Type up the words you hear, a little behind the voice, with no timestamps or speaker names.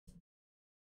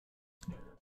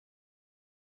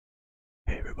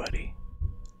everybody,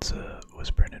 it's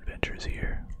Whispering Adventures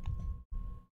here.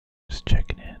 Just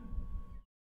checking in.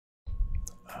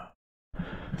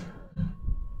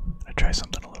 I try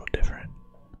something a little different.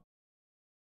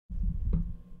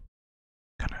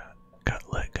 Kind of got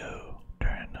let go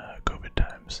during COVID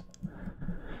times,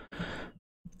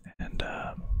 and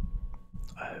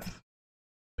I've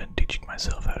been teaching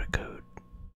myself how to code,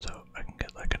 so I can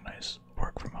get like a nice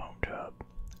work from home job.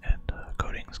 And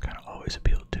coding's kind of always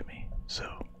appealed to me,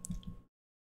 so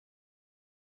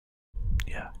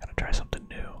yeah, gotta try something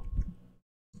new.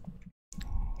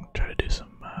 Try to do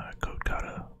some code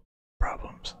kata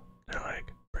problems. They're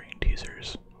like brain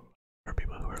teasers for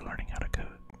people who are learning how to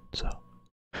code. So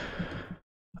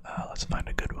let's find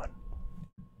a good one.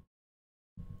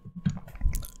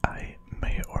 I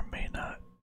may or may not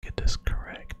get this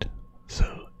correct.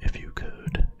 So if you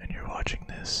could, and you're watching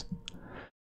this,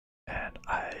 and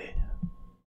I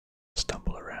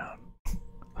stumble around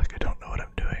like I don't know what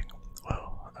I'm doing,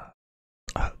 well,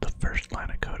 the first line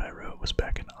of code I wrote was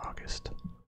back in August,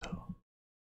 so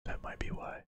that might be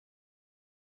why.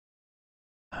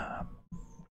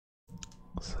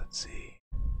 So let's see.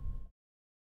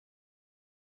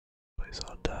 Place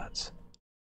all dots.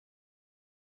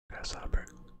 Grasshopper.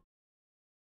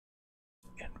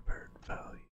 Invert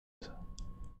values.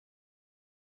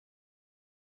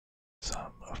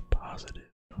 Sum of positive.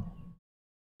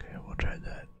 Okay, we'll try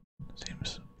that.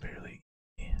 Seems fairly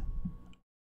easy.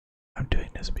 I'm doing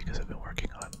this because I've been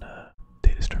working on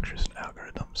data structures and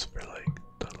algorithms for like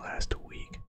the last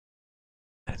week.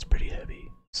 And it's pretty heavy,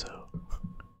 so I'm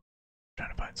trying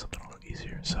to find something a little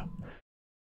easier. So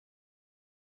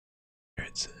here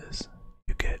it says,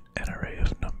 you get an array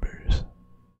of numbers.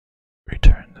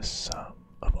 Return the sum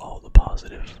of all the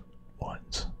positive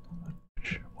ones,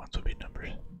 which ones would be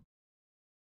numbers.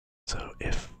 So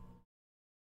if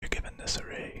you're given this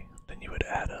array, then you would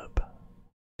add up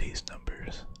these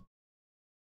numbers.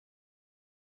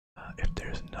 If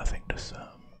there's nothing to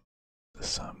sum, the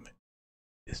sum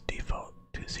is default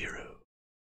to 0.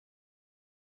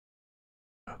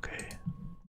 Okay.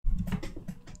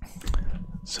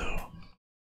 So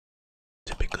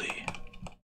typically,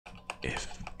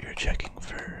 if you're checking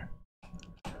for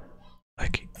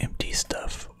like empty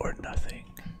stuff or nothing,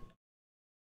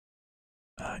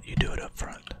 you do it up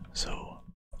front. So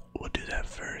we'll do that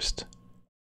first.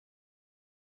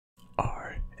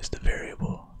 R is the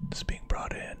variable that's being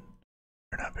brought in,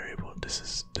 or not variable. This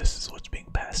is what's being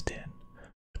passed in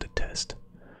for the test.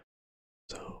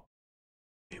 So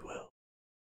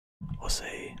we'll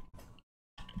say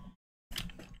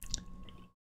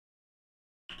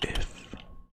if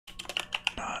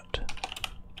not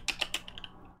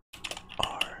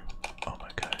R. Oh my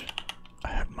gosh, I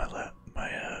have my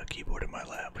keyboard in my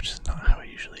lap, which is not how I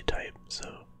usually type.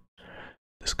 So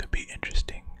this could be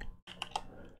interesting.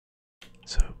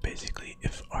 So basically,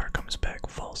 if R comes back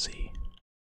falsy,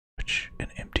 which an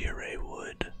empty array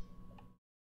would,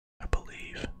 I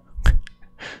believe.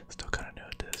 Still kind of new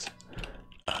at this.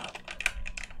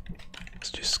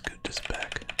 Let's just scoot this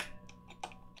back.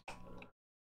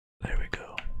 There we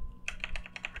go.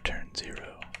 Return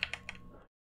 0.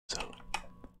 So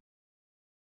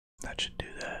that should do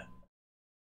that.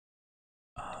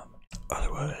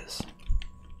 Otherwise,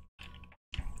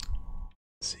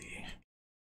 let's see.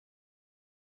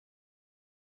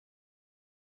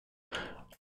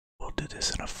 We'll do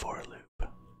this in a for loop.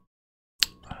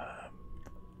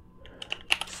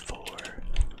 For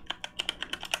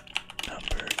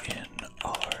number in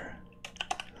R.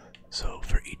 So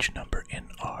for each number in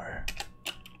R,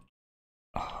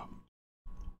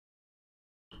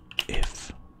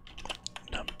 if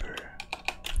number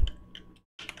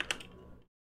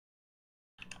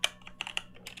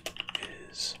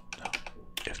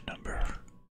if number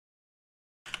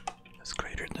is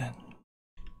greater than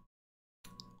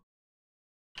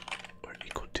or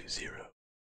equal to 0.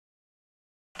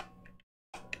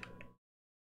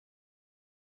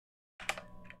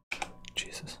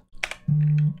 Jesus.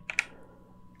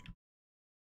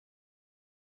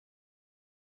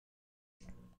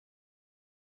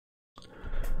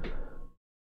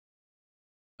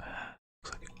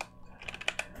 Looks like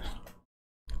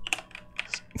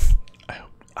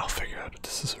I'll figure out if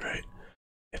this is right.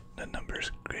 If the number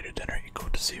is greater than or equal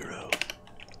to 0,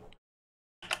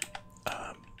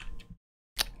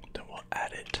 then we'll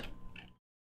add it.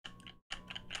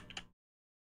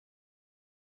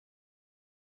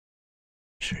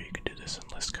 Sure, you can do this in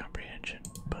list comprehension,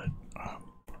 but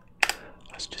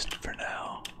let's just for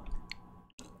now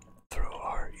throw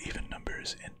our even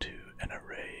numbers into an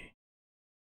array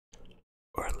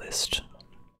or a list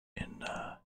in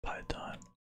Python.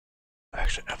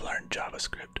 Actually, I've learned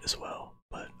JavaScript as well,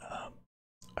 but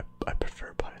I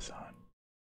prefer Python.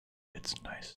 It's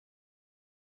nice.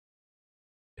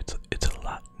 It's a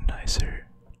lot nicer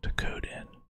to code in.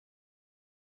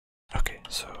 Okay,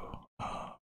 so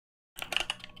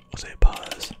we'll say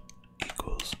pause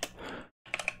equals,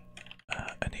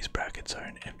 and these brackets are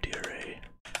an empty array.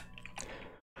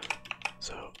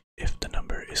 So if the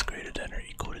number is greater than or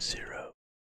equal to 0,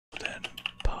 then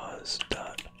pause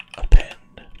dot append.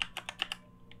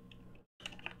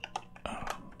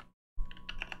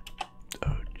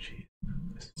 Oh geez,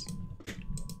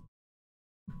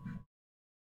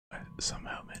 I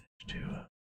somehow managed to.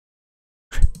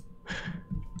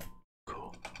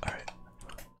 Cool. All right.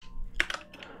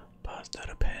 Pause dot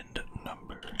append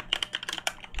number.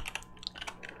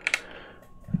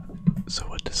 So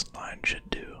what this line should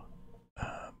do,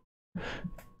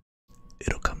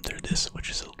 it'll come through this, which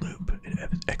is a loop. It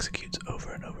executes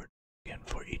over and over again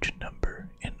for each number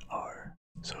in R.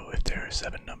 So if there are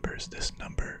 7 numbers, this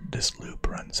loop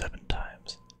runs 7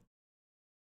 times.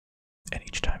 And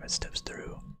each time it steps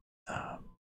through,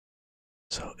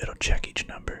 so it'll check each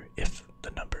number. If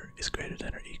the number is greater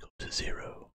than or equal to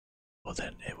 0, well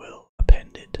then it will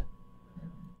append it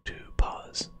to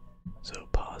pause. So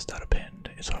pause.append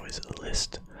is always a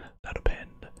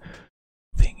list.append.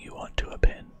 Thing you want to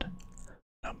append.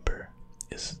 Number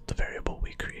is the variable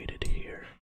we created here.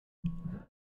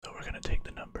 So we're going to take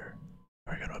the number,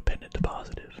 we're going to append it to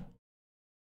positive.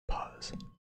 Pause.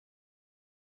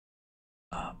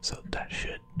 So that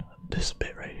this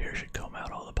bit right here should comb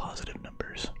out all the positive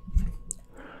numbers.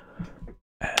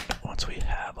 And once we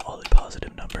have all the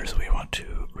positive numbers, we want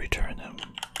to return them.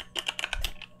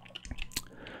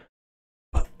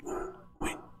 But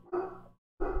wait.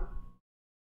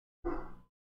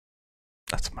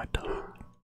 That's my dog.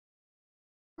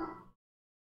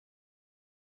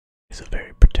 He's a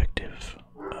very protective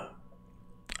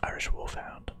Irish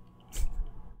wolfhound.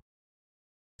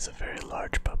 He's a very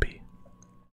large puppy.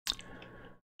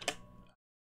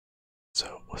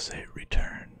 So we'll say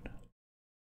return.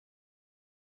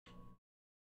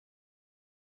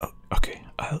 Oh, okay,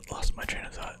 I lost my train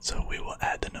of thought. So we will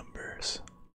add the numbers.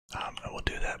 And we'll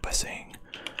do that by saying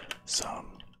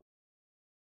sum.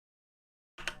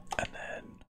 And then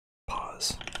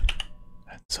pause.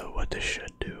 And so what this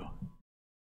should do,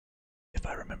 if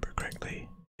I remember correctly,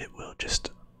 it will just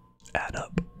add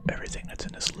up everything that's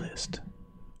in this list.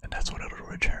 And that's what it'll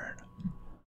return.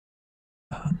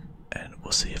 And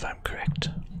we'll see if I'm correct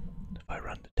if I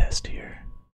run the test here.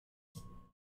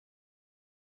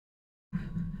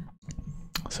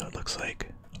 So it looks like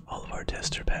all of our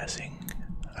tests are passing.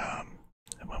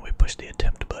 And when we push the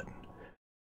attempt button,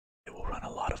 it will run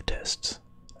a lot of tests.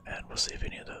 And we'll see if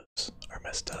any of those are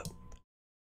messed up.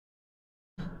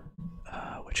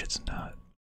 Which it's not.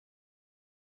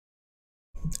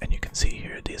 And you can see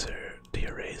here, these are the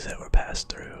arrays that were passed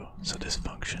through. So this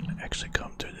function actually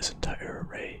comes through this entire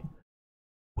array,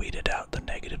 weeded out the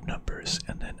negative numbers,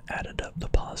 and then added up the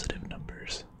positive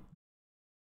numbers.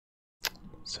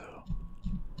 So,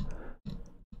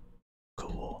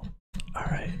 cool.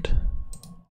 Alright.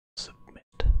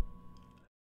 Submit.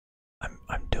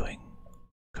 I'm doing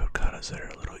code katas that are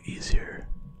a little easier,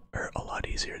 or a lot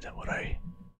easier than what I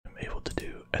am able to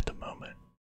do at the moment.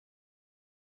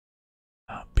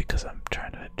 Because I'm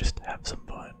trying to just have some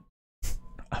fun.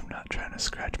 I'm not trying to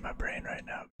scratch my brain right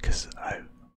now because I've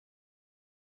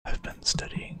been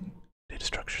studying data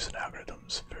structures and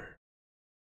algorithms for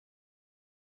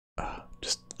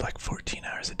just like 14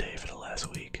 hours a day for the last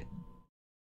week.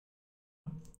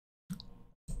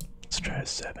 Let's try a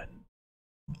 7.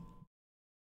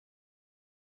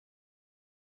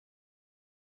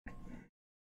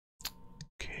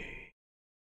 Okay.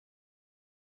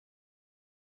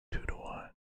 2 to 1.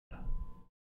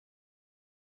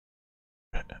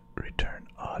 Return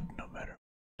odd no matter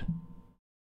what.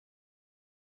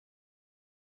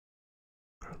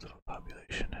 Growth of a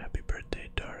population. Happy birthday,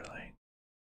 darling.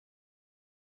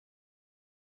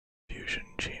 Fusion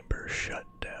chamber shut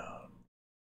down.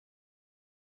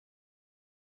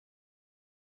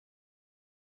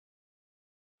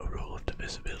 A rule of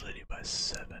divisibility by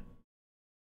 7.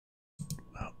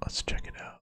 Well, let's check it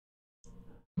out.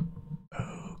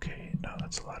 Okay, no,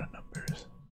 that's a lot of numbers.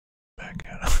 Back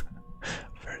out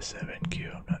for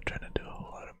 7Q. I'm not trying to do a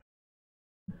whole lot of.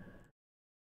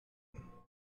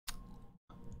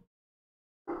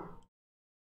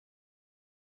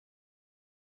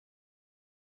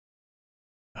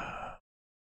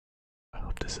 I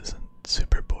hope this isn't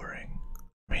super boring.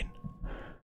 I mean,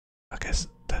 I guess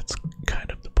that's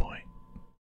kind of the point.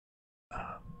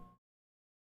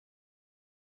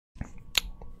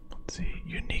 Let's Let's see,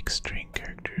 unique string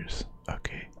characters.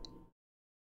 Okay.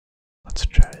 Let's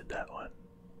try that one.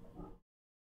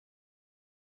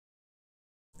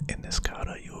 In this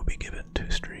kata, you will be given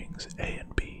two strings, A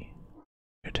and B.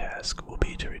 Your task will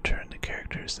be to return the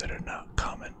characters that are not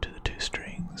common to the two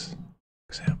strings.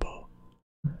 Example,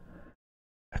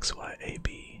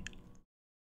 XYAB,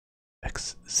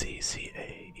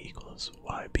 XZCA equals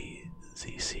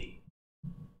YBZC.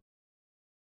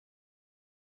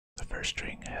 The first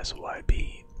string has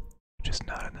YB, which is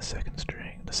not in the second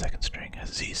string. The second string has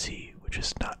ZC, which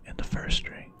is not in the first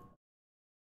string.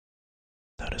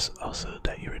 Notice also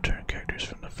that you return characters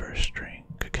from the first string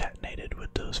concatenated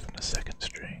with those from the second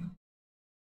string.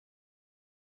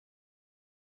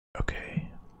 Okay.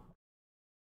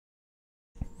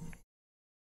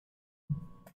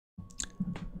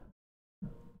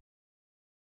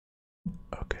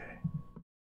 Okay.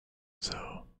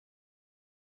 So,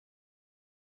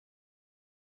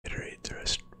 iterate through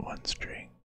one string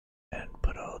and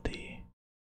put all the...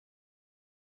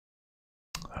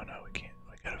 Oh no, we can't.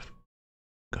 We gotta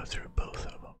go through both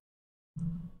of them.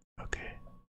 Okay.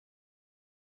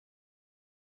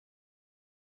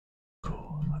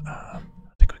 Cool. I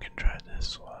think we can try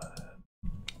this one.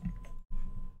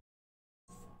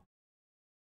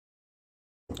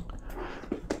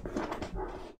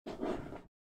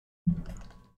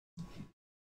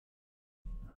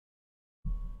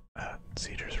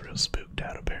 Cedar's real spooked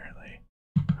out apparently.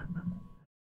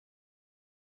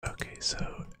 Okay,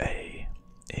 so A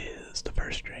is the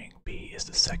first string, B is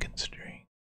the second string.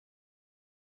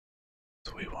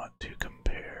 So we want to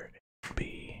compare A and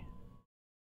B,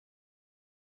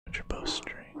 which are both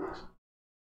strings.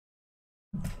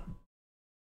 I'm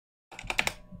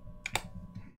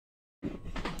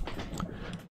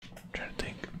trying to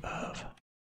think of how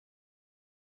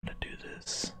to do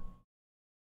this.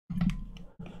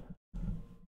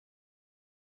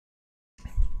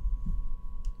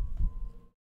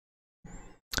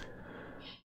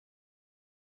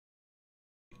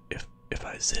 If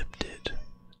I zipped it,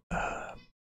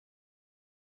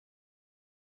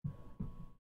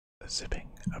 zipping,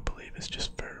 I believe, is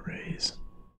just for arrays.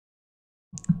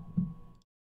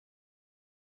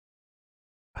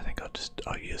 I think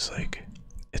I'll use like,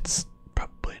 it's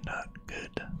probably not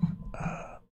good,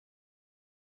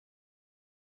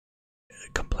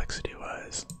 complexity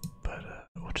wise, but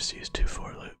we'll just use 2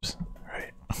 for loops,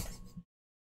 right?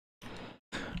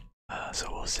 So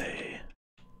we'll say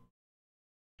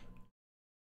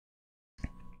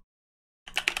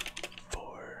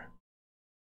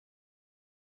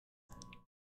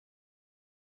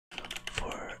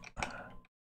for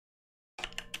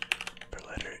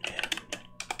letter N.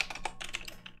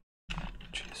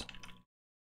 Jeez.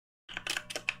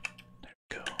 There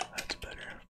we go. That's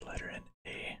better. Letter N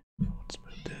A. Let's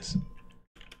move this.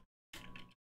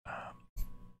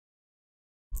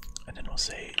 And then we'll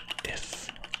say if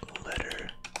letter.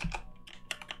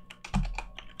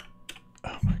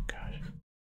 Oh my gosh.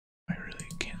 I really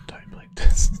can't type like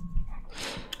this.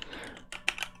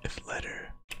 If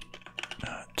letter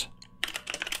not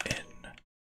in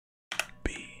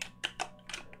B.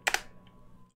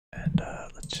 And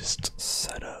let's just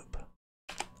set up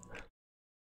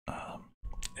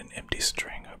an empty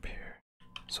string up here.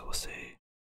 So we'll say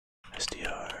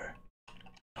str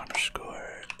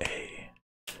underscore A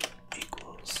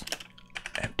equals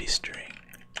empty string.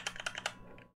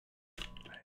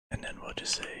 Right. And then we'll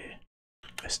just say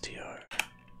str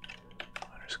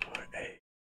underscore A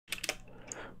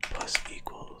plus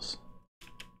equals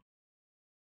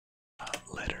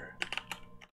letter.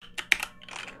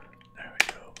 There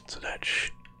we go. So that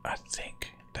I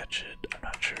think that should, I'm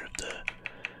not sure if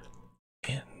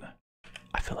the in,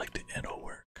 I feel like the in will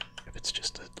work if it's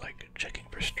just like checking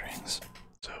for strings.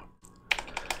 So,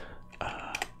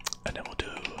 and then we'll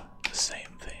do the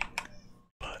same thing,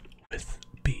 but with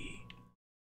B.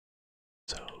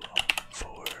 So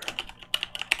for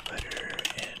letter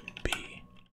in B,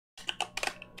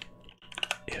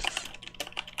 if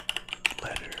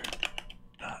letter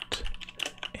not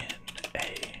in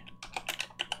A,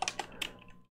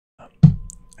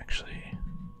 actually,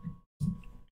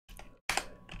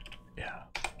 yeah,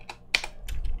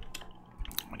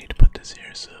 we need to put this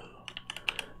here, so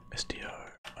str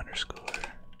underscore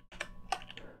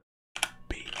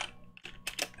B,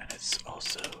 and it's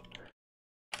also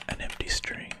an empty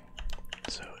string,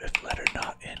 so if letter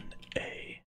not in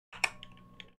A,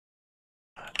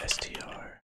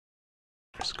 str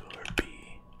underscore B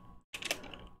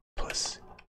plus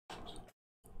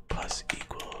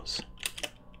equals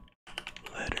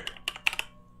letter.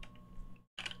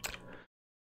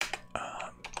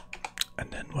 And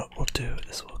then what we'll do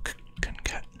is we'll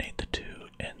concatenate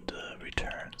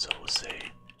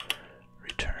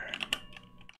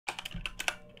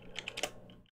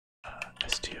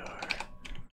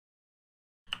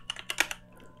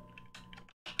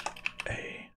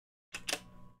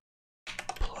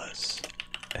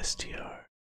str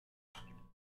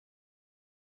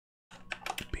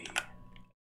b.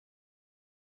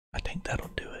 I think that'll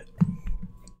do it.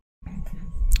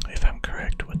 If I'm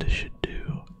correct, what this should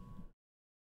do,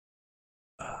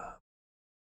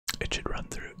 it should run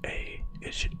through A.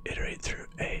 It should iterate through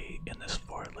A in this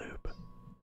for loop.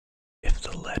 If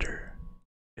the letter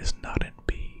is not in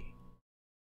B,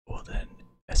 well then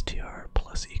str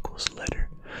plus equals letter.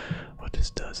 What this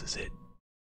does is it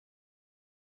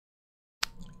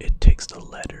takes the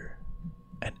letter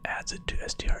and adds it to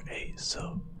STRA,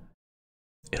 so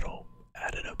it'll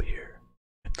add it up here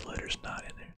if the letter's not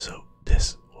in there. So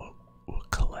this will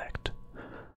collect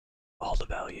all the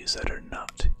values that are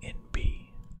not in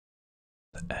B.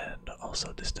 And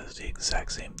also this does the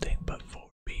exact same thing but for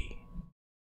B.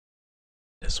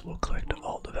 This will collect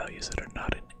all the values that are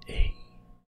not in A.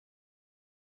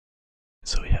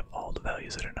 So we have all the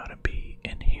values that are not in B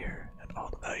in here, and all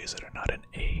the values that are not in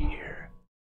A here.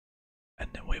 And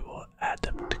then we will add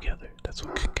them together. That's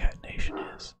what concatenation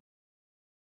is.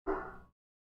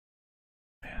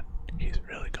 Man, he's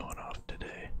really going off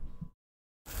today.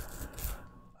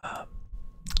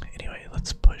 Anyway,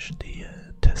 let's push the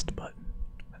test button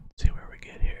and see where we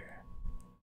get here.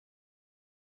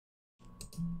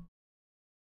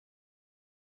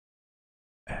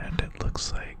 And it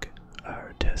looks like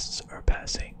our tests are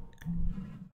passing.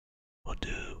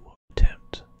 We'll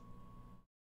attempt.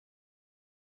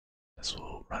 This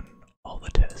will run all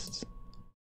the tests.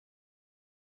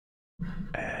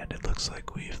 And it looks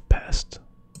like we've passed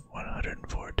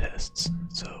 104 tests,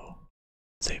 so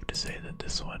it's safe to say that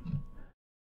this one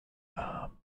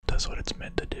does what it's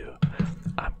meant to do.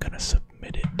 I'm gonna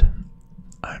submit it.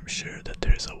 I'm sure that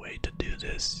there's a way to do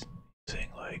this using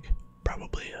like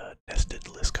probably a nested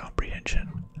list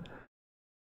comprehension,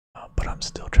 but I'm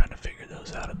still trying to figure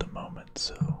those out at the moment,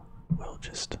 so we'll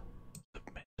just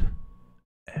submit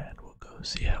and we'll go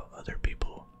see how other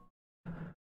people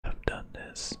have done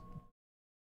this.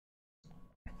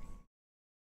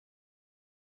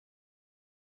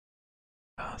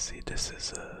 See, this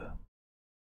is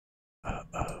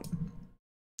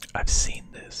I've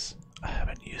seen this. I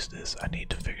haven't used this. I need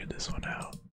to figure this one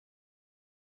out.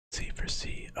 C for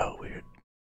C. Oh, weird.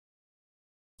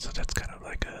 So that's kind of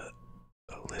like a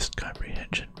list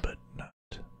comprehension, but not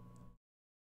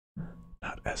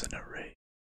as an array.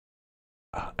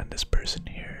 And this person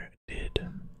here did.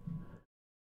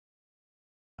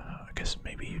 I guess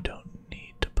maybe you don't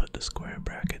need to put the square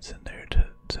brackets in there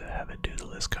to have it do the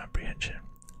list comprehension.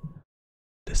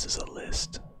 This is a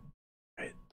list,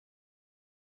 right?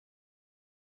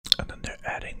 And then they're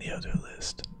adding the other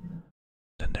list.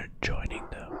 Then they're joining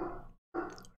them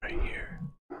right here.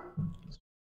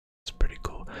 It's pretty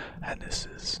cool. And this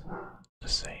is the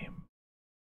same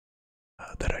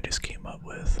that I just came up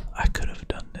with. I could have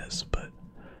done this, but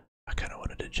I kind of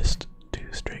wanted to just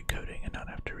do straight coding and not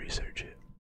have to research it.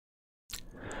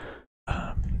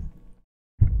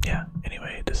 Yeah,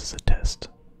 anyway, this is a test.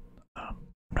 I'm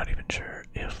not even sure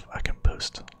if I can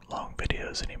post long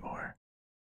videos anymore.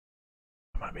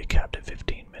 I might be capped at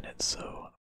 15 minutes, so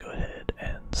go ahead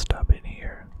and stop in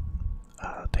here.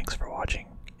 Thanks for watching.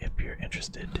 If you're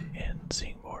interested in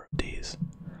seeing more of these,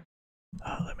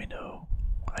 let me know.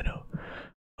 I know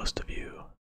most of you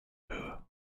who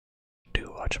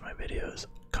do watch my videos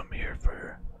come here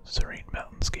for serene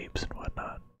mountainscapes and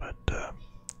whatnot, but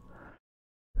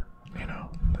you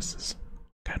know, this is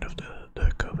kind of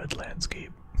the COVID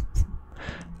landscape.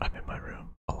 I'm in my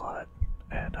room a lot,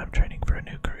 and I'm training for a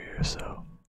new career, so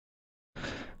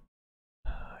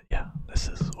yeah, this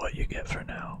is what you get for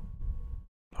now.